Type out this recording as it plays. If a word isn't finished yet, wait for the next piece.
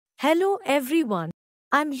Hello everyone.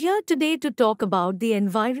 I'm here today to talk about the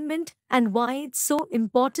environment and why it's so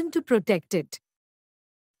important to protect it.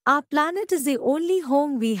 Our planet is the only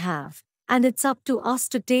home we have, and it's up to us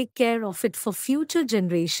to take care of it for future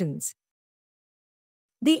generations.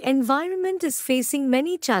 The environment is facing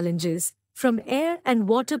many challenges, from air and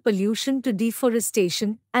water pollution to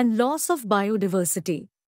deforestation and loss of biodiversity.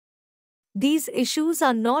 These issues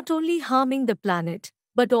are not only harming the planet,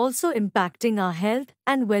 but also impacting our health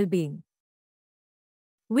and well being.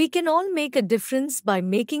 We can all make a difference by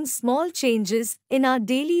making small changes in our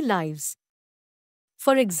daily lives.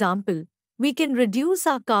 For example, we can reduce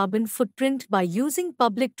our carbon footprint by using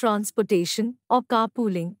public transportation or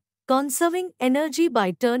carpooling, conserving energy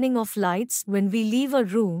by turning off lights when we leave a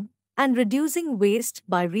room, and reducing waste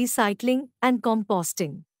by recycling and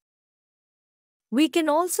composting. We can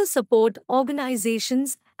also support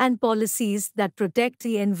organizations and policies that protect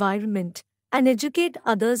the environment and educate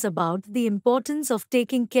others about the importance of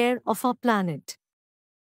taking care of our planet.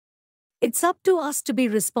 It's up to us to be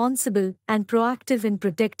responsible and proactive in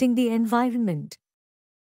protecting the environment.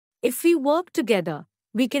 If we work together,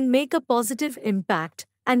 we can make a positive impact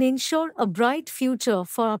and ensure a bright future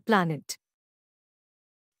for our planet.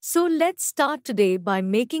 So let's start today by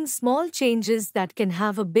making small changes that can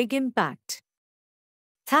have a big impact.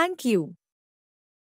 Thank you.